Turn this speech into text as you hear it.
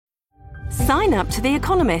Sign up to The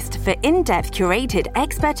Economist for in-depth curated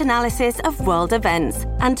expert analysis of world events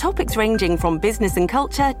and topics ranging from business and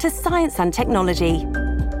culture to science and technology.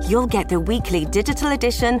 You'll get the weekly digital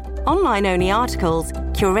edition, online-only articles,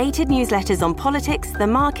 curated newsletters on politics, the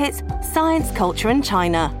markets, science, culture and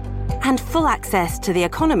China, and full access to The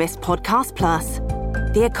Economist Podcast Plus.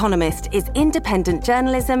 The Economist is independent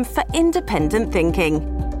journalism for independent thinking.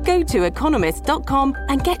 Go to economist.com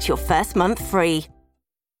and get your first month free.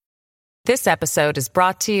 This episode is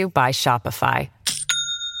brought to you by Shopify.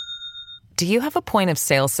 Do you have a point of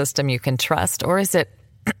sale system you can trust, or is it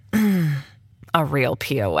a real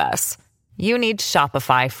POS? You need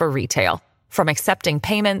Shopify for retail. From accepting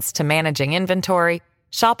payments to managing inventory,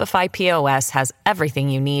 Shopify POS has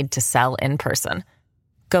everything you need to sell in person.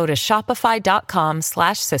 Go to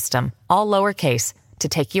shopify.com/system, all lowercase, to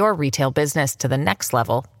take your retail business to the next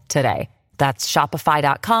level today. That's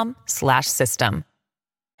shopify.com/system.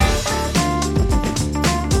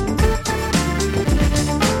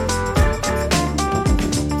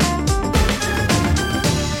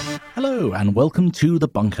 Hello and welcome to The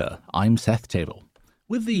Bunker. I'm Seth Table.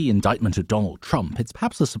 With the indictment of Donald Trump, it's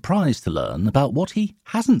perhaps a surprise to learn about what he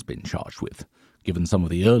hasn't been charged with, given some of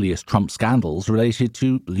the earliest Trump scandals related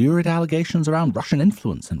to lurid allegations around Russian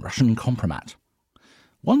influence and Russian compromat.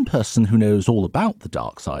 One person who knows all about the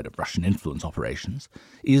dark side of Russian influence operations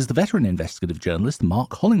is the veteran investigative journalist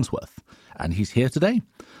Mark Hollingsworth, and he's here today.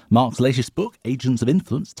 Mark's latest book, Agents of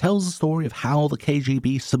Influence, tells the story of how the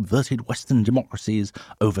KGB subverted Western democracies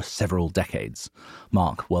over several decades.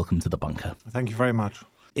 Mark, welcome to The Bunker. Thank you very much.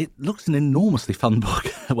 It looks an enormously fun book.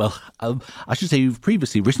 Well, I should say you've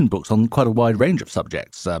previously written books on quite a wide range of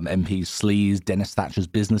subjects, MP's sleaze, Dennis Thatcher's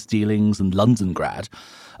business dealings and Londongrad.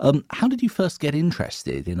 How did you first get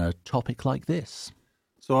interested in a topic like this?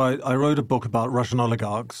 So I wrote a book about Russian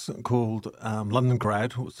oligarchs called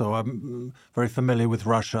Londongrad, so I'm very familiar with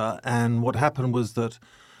Russia. And what happened was that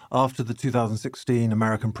after the 2016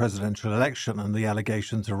 American presidential election and the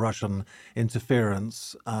allegations of Russian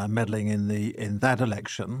interference meddling in that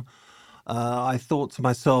election, I thought to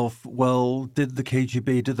myself, well, did the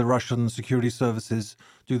KGB, did the Russian security services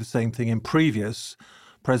do the same thing in previous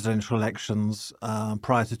presidential elections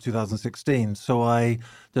prior to 2016? So I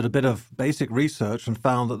did a bit of basic research and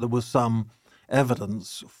found that there was some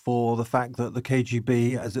evidence for the fact that the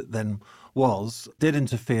KGB, as it then was, did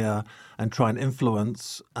interfere and try and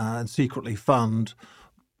influence and secretly fund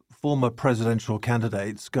former presidential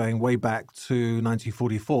candidates going way back to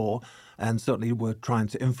 1944, and certainly were trying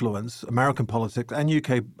to influence American politics and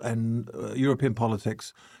UK and European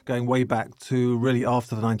politics going way back to really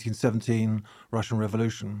after the 1917 Russian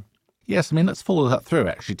Revolution. Yes, I mean, let's follow that through,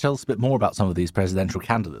 actually. Tell us a bit more about some of these presidential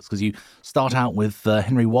candidates, because you start out with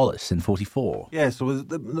Henry Wallace in 44. Yes,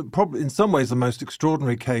 in some ways the most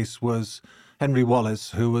extraordinary case was Henry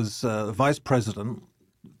Wallace, who was vice president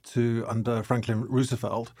under Franklin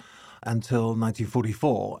Roosevelt until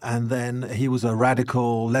 1944. And then he was a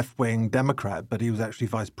radical left-wing Democrat, but he was actually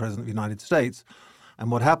vice president of the United States. And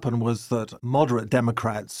what happened was that moderate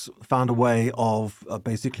Democrats found a way of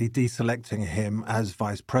basically deselecting him as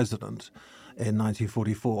vice president in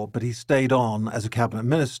 1944. But he stayed on as a cabinet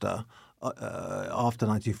minister after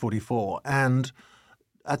 1944. And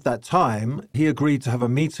at that time, he agreed to have a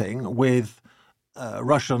meeting with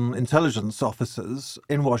Russian intelligence officers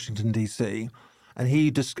in Washington, D.C., and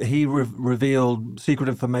he revealed secret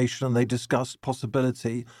information, and they discussed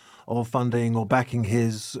possibility of funding or backing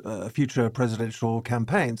his future presidential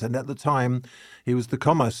campaigns. And at the time, he was the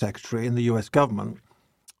Commerce Secretary in the U.S. government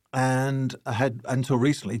and had, until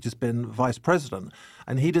recently, just been vice president.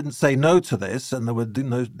 And he didn't say no to this, and there were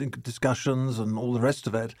no discussions and all the rest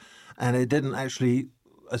of it. And it didn't actually,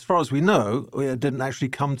 as far as we know, it didn't actually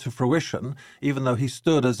come to fruition, even though he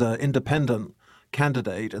stood as an independent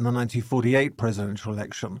candidate in the 1948 presidential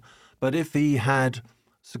election. But if he had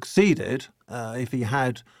succeeded, if he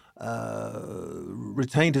had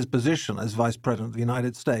retained his position as vice president of the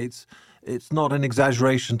United States, it's not an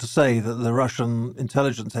exaggeration to say that the Russian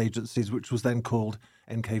intelligence agencies, which was then called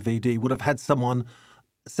NKVD, would have had someone,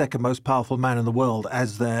 second most powerful man in the world,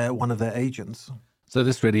 as one of their agents. So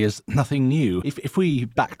this really is nothing new. If we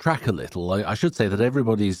backtrack a little, I should say that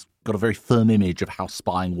everybody's got a very firm image of how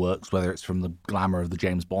spying works, whether it's from the glamour of the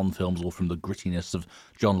James Bond films or from the grittiness of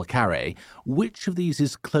John le Carré. Which of these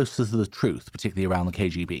is closer to the truth, particularly around the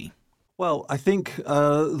KGB? Well, I think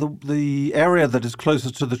the area that is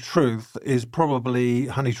closest to the truth is probably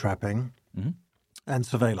honey trapping. Mm-hmm. and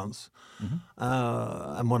surveillance.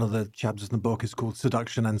 And one of the chapters in the book is called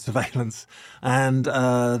Seduction and Surveillance. And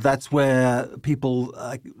that's where people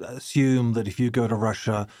assume that if you go to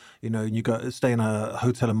Russia, you stay in a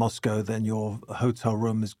hotel in Moscow, then your hotel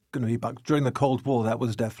room is going to be booked. During the Cold War, that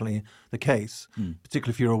was definitely the case,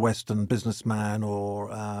 particularly if you're a Western businessman or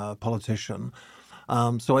politician.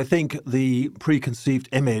 So I think the preconceived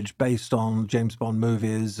image based on James Bond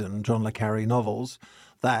movies and John le Carré novels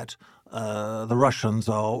that the Russians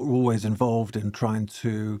are always involved in trying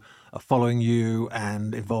to following you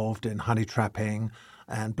and involved in honey trapping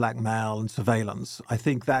and blackmail and surveillance. I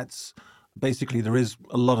think that's basically there is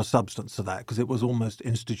a lot of substance to that because it was almost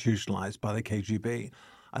institutionalized by the KGB.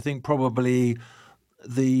 I think probably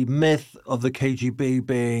the myth of the KGB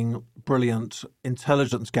being brilliant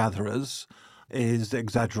intelligence gatherers is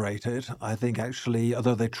exaggerated. I think actually,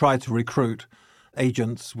 although they tried to recruit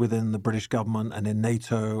agents within the British government and in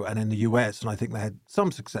NATO and in the US, and I think they had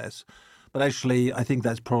some success, but actually I think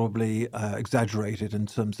that's probably exaggerated in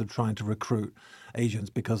terms of trying to recruit agents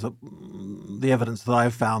because of the evidence that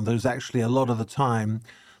I've found, there's actually a lot of the time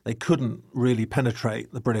they couldn't really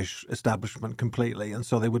penetrate the British establishment completely, and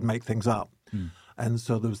so they would make things up. And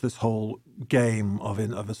so there was this whole game of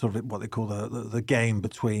a sort of what they call the game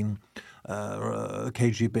between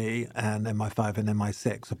KGB and MI5 and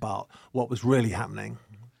MI6 about what was really happening.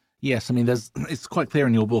 Yes, I mean, it's quite clear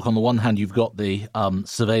in your book. On the one hand, you've got the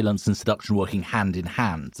surveillance and seduction working hand in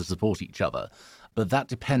hand to support each other. But that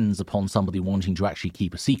depends upon somebody wanting to actually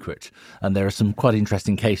keep a secret. And there are some quite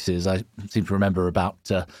interesting cases, I seem to remember,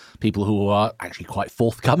 about people who are actually quite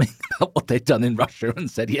forthcoming about what they've done in Russia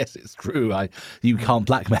and said, yes, it's true, you can't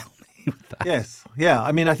blackmail me with that. Yes, yeah.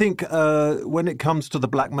 I mean, I think when it comes to the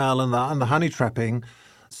blackmail and the honey trapping,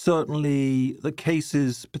 certainly the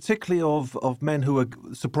cases, particularly of men who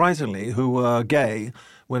were gay,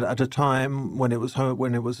 when at a time when it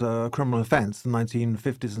was a criminal offence, the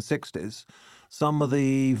 1950s and 60s, some of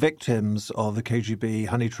the victims of the KGB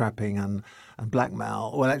honey trapping and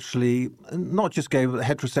blackmail would actually, not just gay, but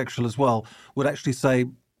heterosexual as well, would actually say,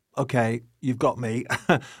 okay, you've got me,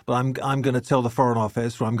 but I'm going to tell the Foreign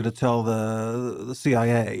Office or I'm going to tell the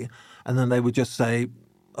CIA. And then they would just say,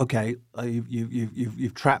 okay,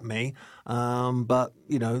 you've trapped me, but,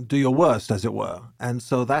 do your worst, as it were. And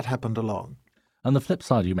so that happened a lot. And the flip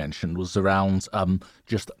side you mentioned was around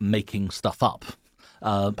just making stuff up.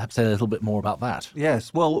 Perhaps say a little bit more about that.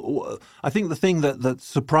 Yes. Well, I think the thing that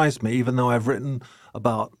surprised me, even though I've written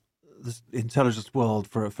about this intelligence world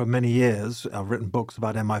for many years, I've written books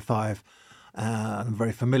about MI5, and I'm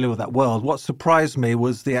very familiar with that world. What surprised me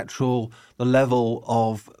was the level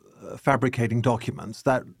of fabricating documents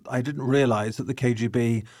that I didn't realize that the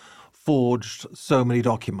KGB forged so many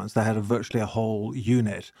documents. They had virtually a whole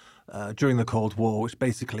unit during the Cold War, which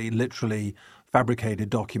basically literally fabricated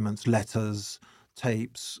documents, letters,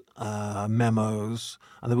 tapes, memos,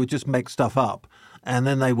 and they would just make stuff up. And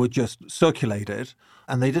then they would just circulate it.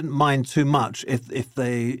 And they didn't mind too much if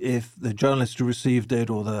the journalists who received it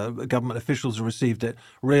or the government officials who received it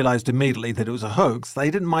realized immediately that it was a hoax.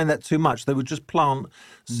 They didn't mind that too much. They would just plant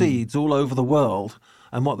seeds all over the world.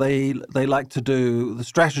 And what they liked to do, the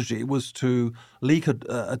strategy was to leak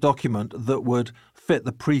a document that would fit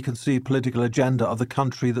the preconceived political agenda of the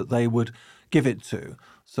country that they would give it to.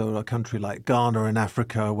 So a country like Ghana in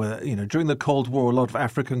Africa, where, during the Cold War, a lot of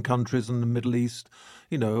African countries in the Middle East,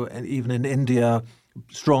 and even in India,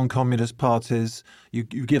 strong communist parties, you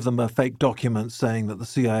give them a fake document saying that the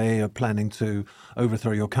CIA are planning to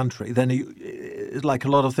overthrow your country. Then, like a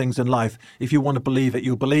lot of things in life, if you want to believe it,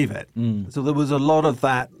 you'll believe it. So there was a lot of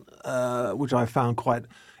that, which I found quite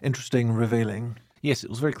interesting and revealing. Yes,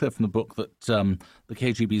 it was very clear from the book that the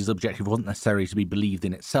KGB's objective wasn't necessarily to be believed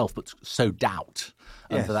in itself, but to sow doubt,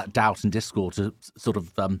 and for that doubt and discord to sort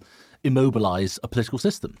of immobilize a political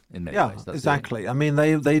system in many ways. Yeah, exactly. I mean,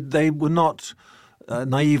 they were not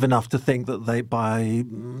naive enough to think that by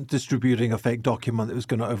distributing a fake document that was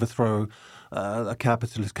going to overthrow a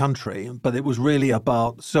capitalist country, but it was really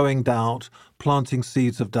about sowing doubt, planting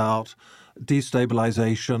seeds of doubt,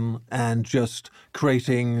 destabilization, and just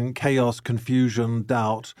creating chaos, confusion,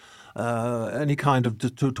 doubt, any kind of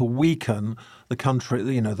to weaken the country,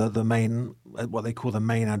 the main, what they call the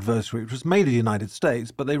main adversary, which was mainly the United States,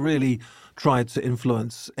 but they really tried to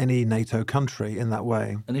influence any NATO country in that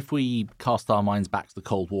way. And if we cast our minds back to the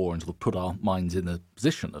Cold War and sort of put our minds in the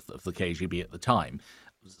position of the KGB at the time,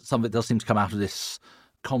 some of it does seem to come out of this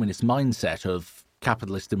communist mindset of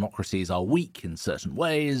capitalist democracies are weak in certain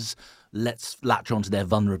ways, let's latch onto their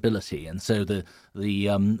vulnerability. And so the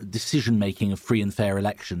decision-making of free and fair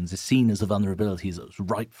elections is seen as a vulnerability that's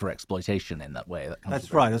ripe for exploitation in that way.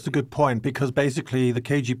 That's right. That's a good point, because basically the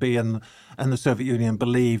KGB and the Soviet Union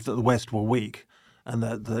believed that the West were weak, and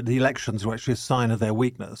that the elections were actually a sign of their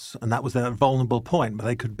weakness. And that was their vulnerable point, but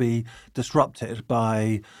they could be disrupted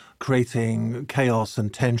by creating chaos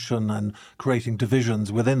and tension and creating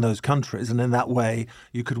divisions within those countries. And in that way,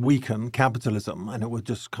 you could weaken capitalism, and it would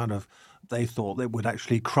just they thought it would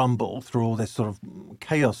actually crumble through all this sort of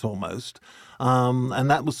chaos almost.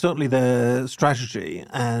 And that was certainly their strategy.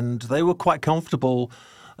 And they were quite comfortable.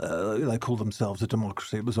 They called themselves a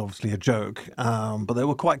democracy. It was obviously a joke, but they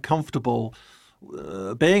were quite comfortable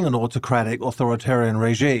being an autocratic, authoritarian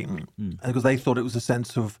regime, because they thought it was a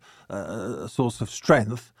source of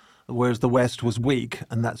strength, whereas the West was weak,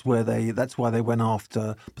 and that's why they went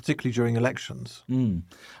after, particularly during elections. And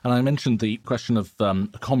I mentioned the question of a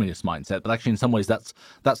communist mindset, but actually in some ways that's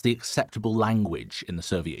the acceptable language in the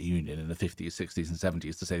Soviet Union in the 50s, 60s and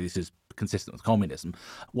 70s to say this is consistent with communism.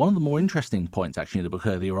 One of the more interesting points actually in the book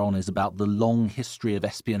earlier on is about the long history of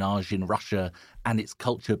espionage in Russia and its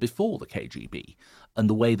culture before the KGB, and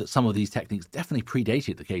the way that some of these techniques definitely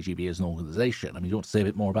predated the KGB as an organization. I mean, do you want to say a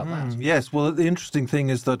bit more about that? Yes. Well, the interesting thing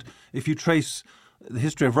is that if you trace the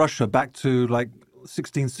history of Russia back to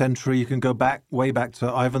 16th century, you can go way back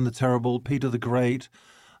to Ivan the Terrible, Peter the Great,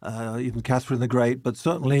 even Catherine the Great, but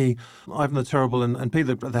certainly Ivan the Terrible and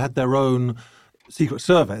Peter, they had their own secret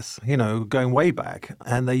service, going way back,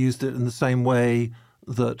 and they used it in the same way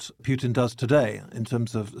that Putin does today in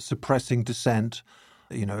terms of suppressing dissent,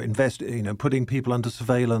 putting people under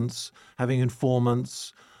surveillance, having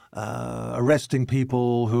informants, arresting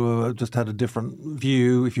people who just had a different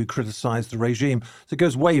view if you criticize the regime. So it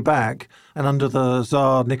goes way back. And under the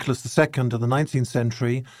Tsar Nicholas II in the 19th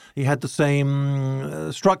century, he had the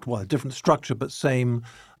same different structure, but same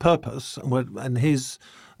purpose. And his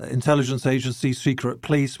intelligence agency, secret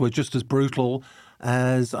police, were just as brutal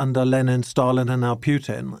as under Lenin, Stalin, and now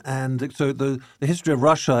Putin. And so the history of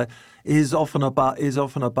Russia is often about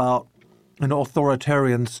an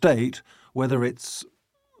authoritarian state, whether it's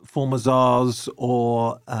former czars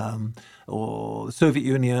or the Soviet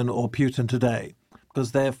Union or Putin today,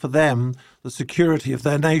 because for them the security of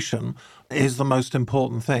their nation is the most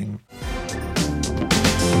important thing.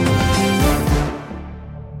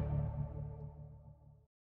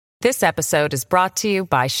 This episode is brought to you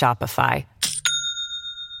by Shopify.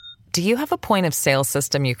 Do you have a point of sale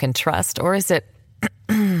system you can trust, or is it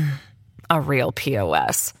a real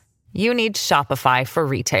POS? You need Shopify for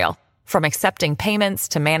retail. From accepting payments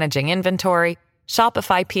to managing inventory,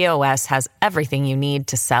 Shopify POS has everything you need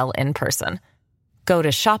to sell in person. Go to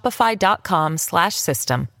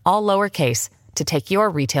shopify.com/system, all lowercase, to take your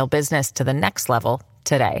retail business to the next level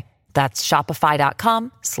today. That's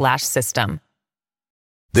shopify.com/system.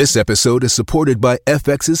 This episode is supported by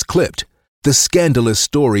FX's Clipped, the scandalous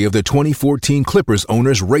story of the 2014 Clippers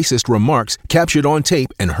owner's racist remarks captured on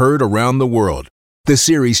tape and heard around the world. The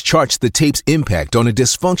series charts the tape's impact on a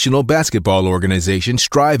dysfunctional basketball organization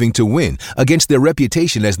striving to win against their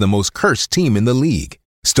reputation as the most cursed team in the league.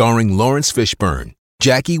 Starring Lawrence Fishburne,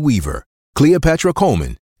 Jackie Weaver, Cleopatra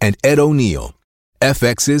Coleman, and Ed O'Neill.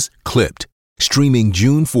 FX's Clipped, streaming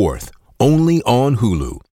June 4th, only on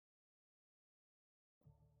Hulu.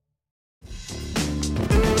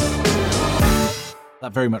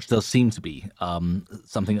 That very much does seem to be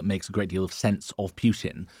something that makes a great deal of sense of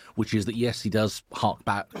Putin, which is that, yes, he does hark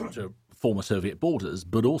back to former Soviet borders,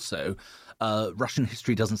 but also Russian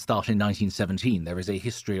history doesn't start in 1917. There is a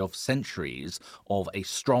history of centuries of a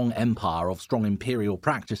strong empire, of strong imperial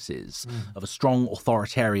practices, of a strong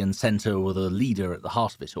authoritarian center with a leader at the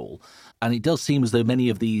heart of it all. And it does seem as though many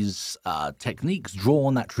of these techniques draw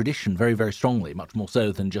on that tradition very, very strongly, much more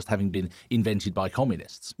so than just having been invented by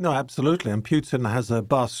communists. No, absolutely. And Putin has a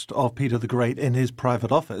bust of Peter the Great in his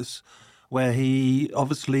private office, where he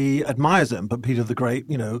obviously admires him. But Peter the Great,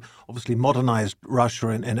 obviously modernized Russia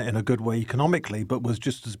in a good way economically, but was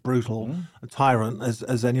just as brutal a tyrant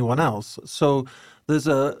as anyone else. So there's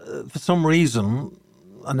for some reason,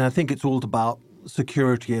 and I think it's all about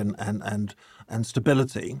security and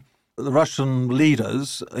stability, the Russian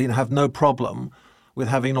leaders have no problem with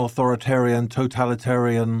having an authoritarian,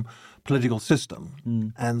 totalitarian political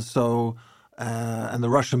system. And so and the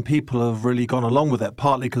Russian people have really gone along with it,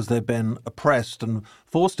 partly because they've been oppressed and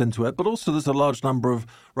forced into it, but also there's a large number of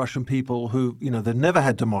Russian people who, they've never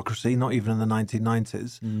had democracy, not even in the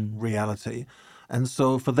 1990s reality. And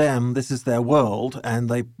so for them, this is their world. And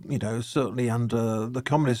they, certainly under the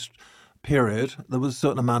communist period, there was a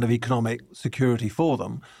certain amount of economic security for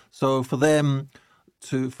them. So for them,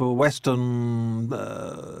 for Western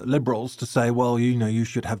liberals to say, well, you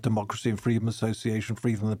should have democracy and freedom of association,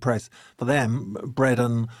 freedom of the press. For them, bread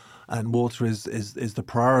and water is the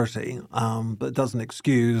priority, but it doesn't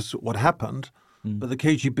excuse what happened. But the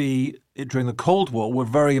KGB during the Cold War were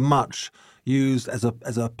very much used as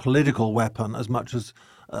a political weapon as much as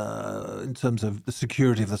in terms of the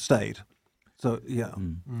security of the state. So, yeah.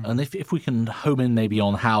 And if we can home in maybe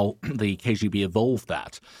on how the KGB evolved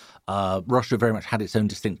that, Russia very much had its own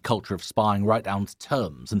distinct culture of spying right down to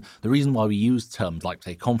terms. And the reason why we use terms like,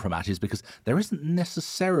 say, compromat is because there isn't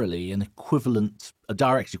necessarily a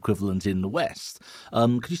direct equivalent in the West.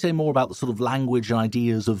 Could you say more about the sort of language and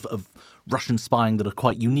ideas of Russian spying that are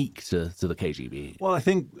quite unique to the KGB? Well, I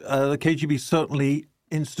think the KGB certainly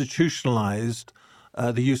institutionalized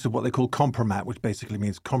the use of what they call compromat, which basically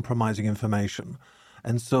means compromising information.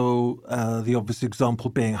 And so the obvious example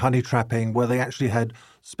being honey trapping, where they actually had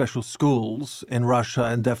special schools in Russia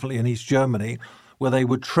and definitely in East Germany, where they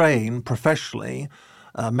would train professionally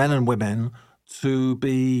men and women to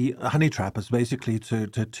be honey trappers, basically to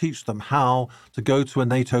teach them how to go to a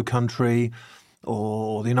NATO country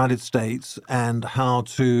or the United States and how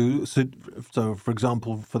to, so for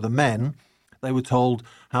example, for the men, they were told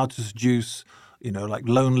how to seduce like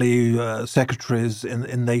lonely secretaries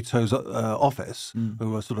in NATO's office who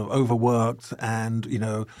were sort of overworked and,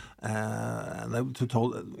 and they were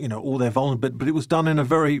told, all their vulnerability. But it was done in a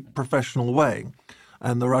very professional way.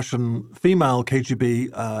 And the Russian female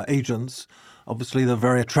KGB agents, obviously, they're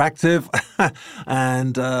very attractive.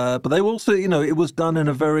 and but they also, it was done in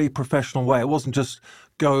a very professional way. It wasn't just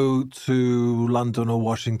go to London or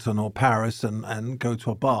Washington or Paris and go to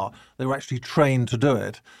a bar. They were actually trained to do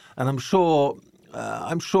it. And I'm sure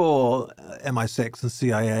MI6 and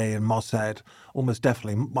CIA and Mossad almost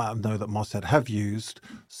definitely, I know that Mossad have used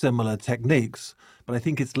similar techniques, but I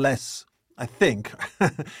think it's less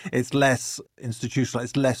institutional.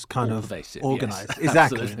 It's less kind of organized. Yes.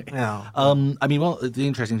 Exactly. Yeah. The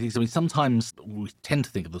interesting thing is, sometimes we tend to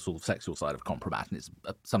think of the sort of sexual side of compromat, and it's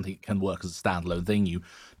something that can work as a standalone thing. You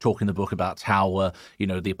talk in the book about how,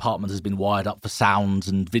 the apartment has been wired up for sound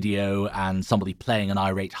and video, and somebody playing an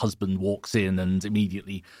irate husband walks in and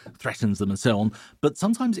immediately threatens them and so on. But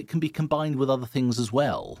sometimes it can be combined with other things as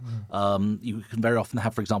well. You can very often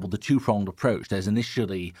have, for example, the two-pronged approach. There's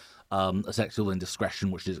initially a sexual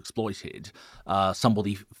indiscretion which is exploited.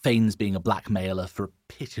 Somebody feigns being a blackmailer for a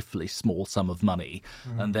pitifully small sum of money.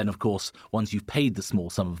 And then, of course, once you've paid the small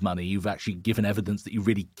sum of money, you've actually given evidence that you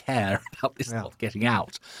really care about this not getting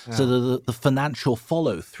out. Yeah. So the financial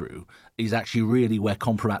follow-through is actually really where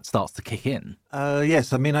compromat starts to kick in.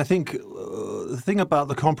 Yes. I think the thing about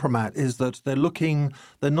the compromat is that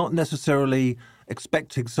they're not necessarily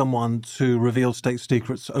expecting someone to reveal state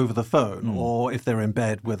secrets over the phone or if they're in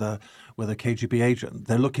bed with a KGB agent.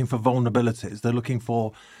 They're looking for vulnerabilities. They're looking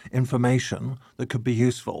for information that could be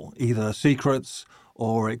useful, either secrets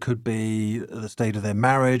or it could be the state of their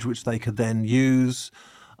marriage, which they could then use.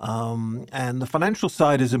 And the financial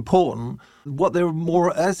side is important. What they're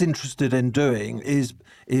more as interested in doing is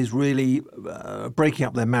really breaking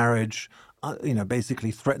up their marriage, basically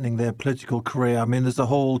threatening their political career. There's a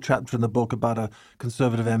whole chapter in the book about a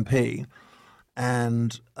conservative MP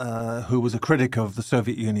and who was a critic of the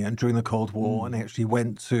Soviet Union during the Cold War and actually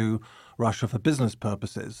went to Russia for business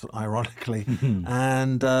purposes, ironically.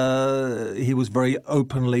 And he was very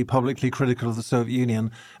openly, publicly critical of the Soviet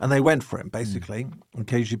Union, and they went for him, basically. And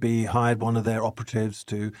KGB hired one of their operatives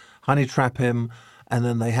to honey trap him, and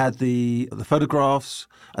then they had the photographs,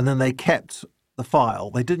 and then they kept the file.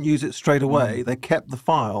 They didn't use it straight away. They kept the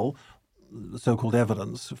file, the so-called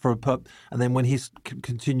evidence, and then when he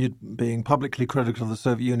continued being publicly critical of the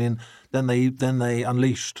Soviet Union, then they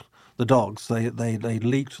unleashed the dogs. They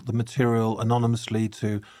leaked the material anonymously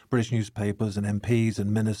to British newspapers and MPs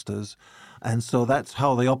and ministers, and so that's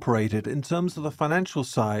how they operated. In terms of the financial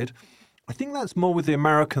side, I think that's more with the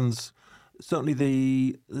Americans.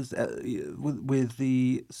 Certainly, with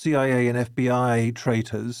the CIA and FBI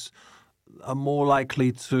traitors are more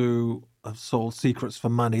likely to have sold secrets for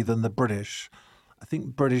money than the British. I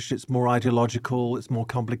think British, it's more ideological, it's more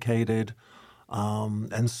complicated,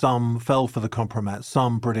 and some fell for the compromat.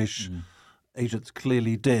 Some British agents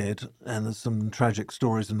clearly did, and there's some tragic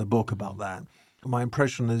stories in the book about that. My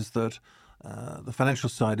impression is that the financial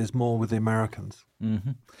side is more with the Americans.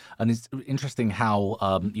 Mm-hmm. And it's interesting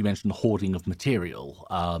how you mentioned hoarding of material.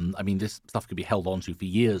 This stuff could be held onto for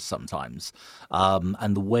years sometimes.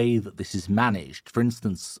 And the way that this is managed, for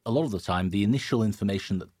instance, a lot of the time, the initial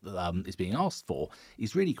information that is being asked for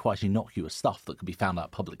is really quite innocuous stuff that could be found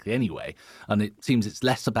out publicly anyway. And it seems it's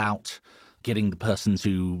less about getting the person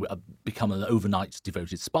to become an overnight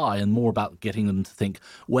devoted spy and more about getting them to think,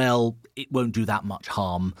 well, it won't do that much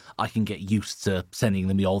harm. I can get used to sending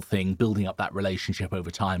them the odd thing, building up that relationship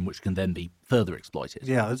over time, which can then be further exploited.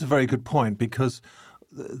 Yeah, that's a very good point, because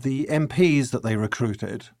the MPs that they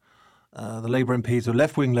recruited, the Labour MPs or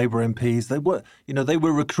left-wing Labour MPs, they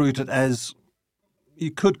were recruited as,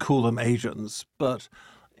 you could call them agents, but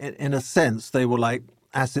in a sense they were like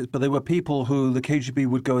assets, but they were people who the KGB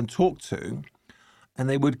would go and talk to, and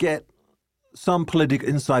they would get some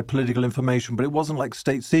inside political information, but it wasn't like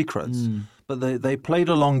state secrets. But they played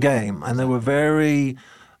a long game, and they were very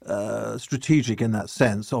strategic in that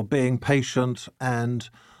sense of being patient and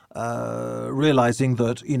realizing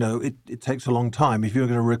that, it takes a long time. If you're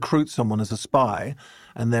going to recruit someone as a spy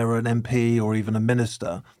and they're an MP or even a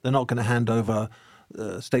minister, they're not going to hand over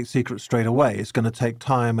state secrets straight away. It's going to take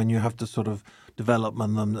time, and you have to sort of develop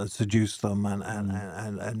them and seduce them,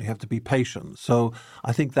 and you have to be patient. So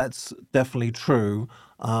I think that's definitely true.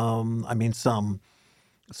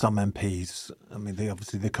 Some MPs,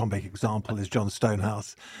 obviously the comic example is John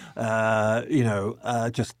Stonehouse,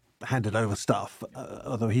 just handed over stuff,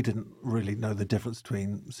 although he didn't really know the difference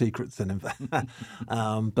between secrets and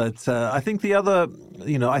but I think the other,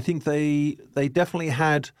 I think they definitely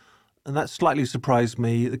had, and that slightly surprised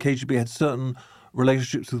me, the KGB had certain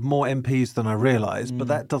relationships with more MPs than I realized, but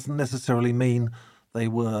that doesn't necessarily mean they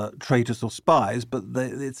were traitors or spies, but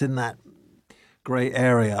it's in that grey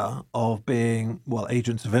area of being,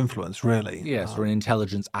 agents of influence, really. Yes, or an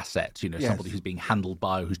intelligence asset, yes. Somebody who's being handled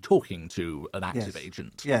by, who's talking to an active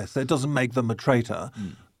agent. Yes, it doesn't make them a traitor,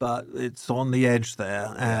 but it's on the edge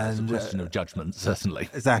there. And it's a question of judgment, certainly.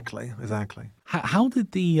 Exactly. How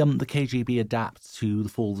did the KGB adapt to the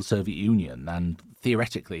fall of the Soviet Union and,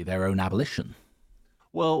 theoretically, their own abolition?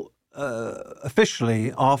 Well,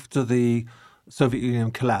 officially, after the Soviet Union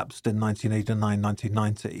collapsed in 1989,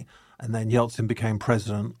 1990, and then Yeltsin became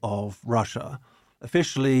president of Russia,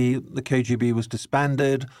 officially the KGB was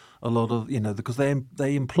disbanded. A lot of, because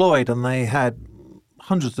they employed and they had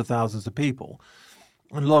hundreds of thousands of people.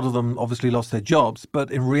 And a lot of them obviously lost their jobs.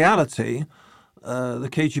 But in reality, the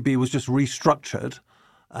KGB was just restructured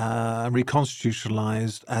and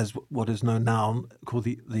reconstitutionalized as what is known now called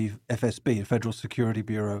the FSB, Federal Security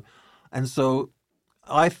Bureau. And so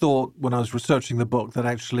I thought when I was researching the book that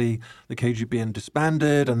actually the KGB had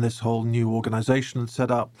disbanded and this whole new organization had set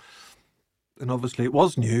up. And obviously it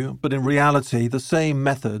was new, but in reality, the same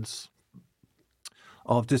methods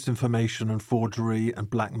of disinformation and forgery and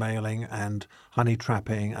blackmailing and honey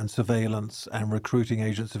trapping and surveillance and recruiting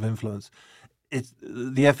agents of influence,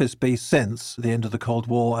 the FSB since the end of the Cold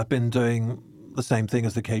War have been doing the same thing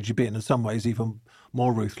as the KGB, and in some ways even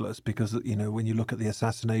more ruthless, because, when you look at the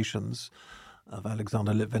assassinations of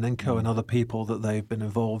Alexander Litvinenko and other people that they've been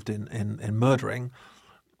involved in murdering.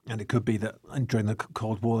 And it could be that during the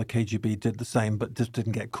Cold War, the KGB did the same, but just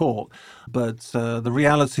didn't get caught. But the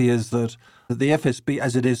reality is that the FSB,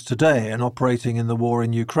 as it is today and operating in the war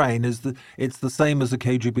in Ukraine, it's the same as the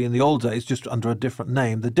KGB in the old days, just under a different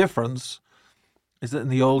name. The difference is that in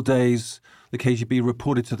the old days, the KGB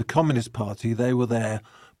reported to the Communist Party. They were their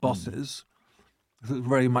bosses.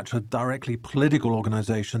 Very much a directly political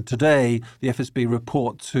organization. Today, the FSB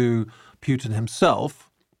report to Putin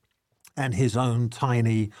himself and his own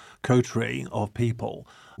tiny coterie of people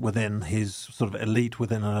within his sort of elite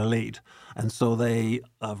within an elite. And so they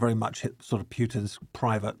very much hit sort of Putin's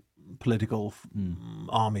private political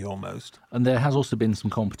army almost. And there has also been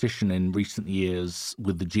some competition in recent years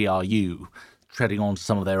with the GRU, treading on to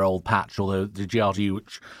some of their old patch, although the GRU,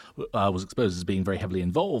 which was exposed as being very heavily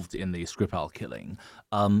involved in the Skripal killing,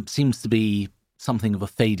 seems to be something of a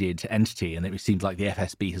faded entity, and it seems like the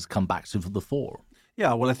FSB has come back to the fore.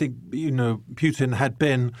 Yeah, well, I think, Putin had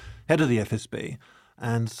been head of the FSB,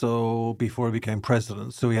 and so before he became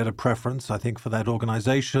president, so he had a preference, I think, for that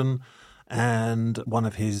organization. And one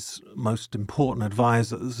of his most important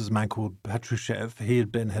advisors is a man called Patrushev. He had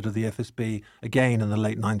been head of the FSB again in the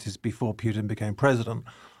late 90s before Putin became president.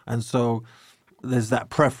 And so there's that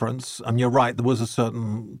preference. And you're right, there was a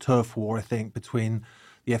certain turf war, I think, between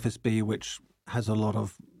the FSB, which has a lot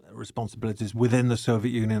of responsibilities within the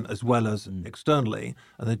Soviet Union as well as externally.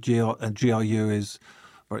 And the GRU is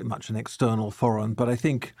very much an external foreign. But I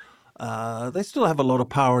think they still have a lot of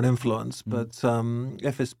power and influence, but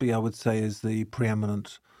FSB, I would say, is the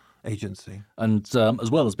preeminent agency. And as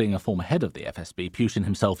well as being a former head of the FSB, Putin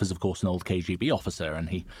himself is, of course, an old KGB officer, and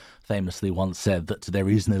he famously once said that there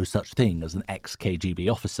is no such thing as an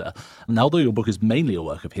ex-KGB officer. And although your book is mainly a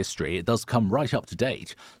work of history, it does come right up to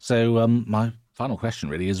date. So my final question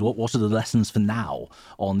really is, what are the lessons for now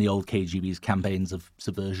on the old KGB's campaigns of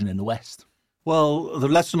subversion in the West? Well, the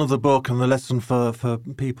lesson of the book and the lesson for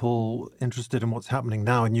people interested in what's happening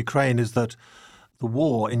now in Ukraine is that the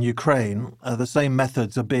war in Ukraine, the same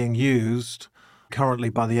methods are being used currently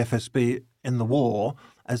by the FSB in the war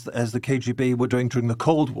as the KGB were doing during the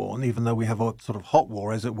Cold War. And even though we have a sort of hot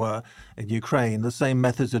war, as it were, in Ukraine, the same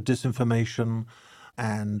methods of disinformation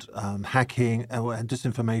and hacking and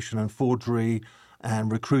disinformation and forgery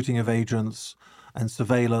and recruiting of agents and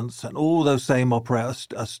surveillance and all those same operas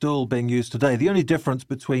are still being used today. The only difference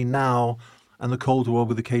between now and the Cold War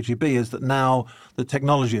with the KGB is that now the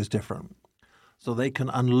technology is different. So they can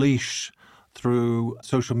unleash through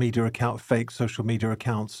fake social media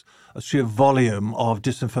accounts, a sheer volume of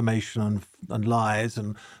disinformation and lies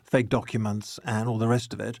and fake documents and all the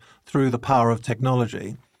rest of it through the power of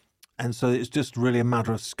technology. And so it's just really a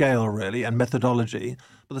matter of scale, really, and methodology.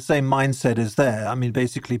 But the same mindset is there. I mean,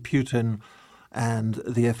 basically, Putin and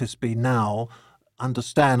the FSB now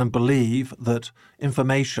understand and believe that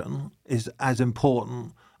information is as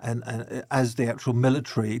important and as the actual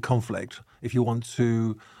military conflict. If you want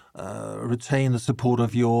to retain the support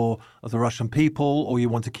of the Russian people, or you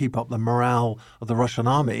want to keep up the morale of the Russian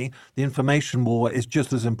army, the information war is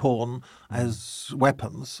just as important as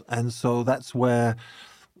weapons. And so that's where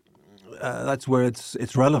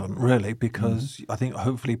it's relevant, really, because I think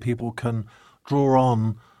hopefully people can draw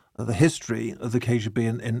on the history of the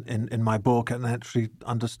KGB in my book and actually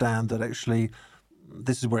understand that actually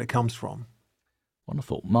this is where it comes from.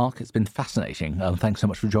 Wonderful. Mark, it's been fascinating. Thanks so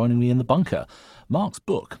much for joining me in the bunker. Mark's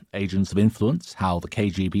book, Agents of Influence, How the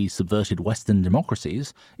KGB Subverted Western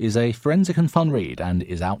Democracies, is a forensic and fun read and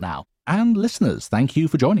is out now. And listeners, thank you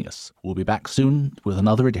for joining us. We'll be back soon with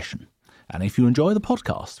another edition. And if you enjoy the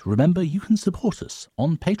podcast, remember you can support us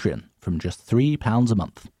on Patreon from just £3 a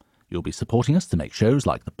month. You'll be supporting us to make shows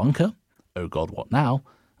like The Bunker, Oh God, What Now,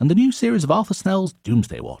 and the new series of Arthur Snell's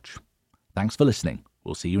Doomsday Watch. Thanks for listening.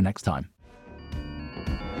 We'll see you next time.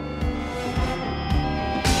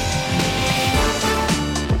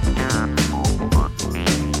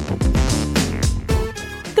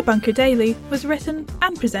 The Bunker Daily was written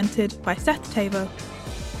and presented by Seth Tavo.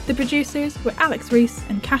 The producers were Alex Rees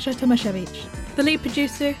and Kasia Tomaszewicz. The lead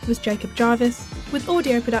producer was Jacob Jarvis, with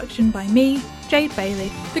audio production by me, Jade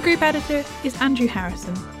Bailey. The group editor is Andrew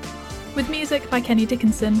Harrison. With music by Kenny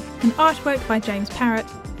Dickinson and artwork by James Parrott,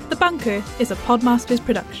 The Bunker is a Podmasters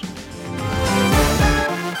production.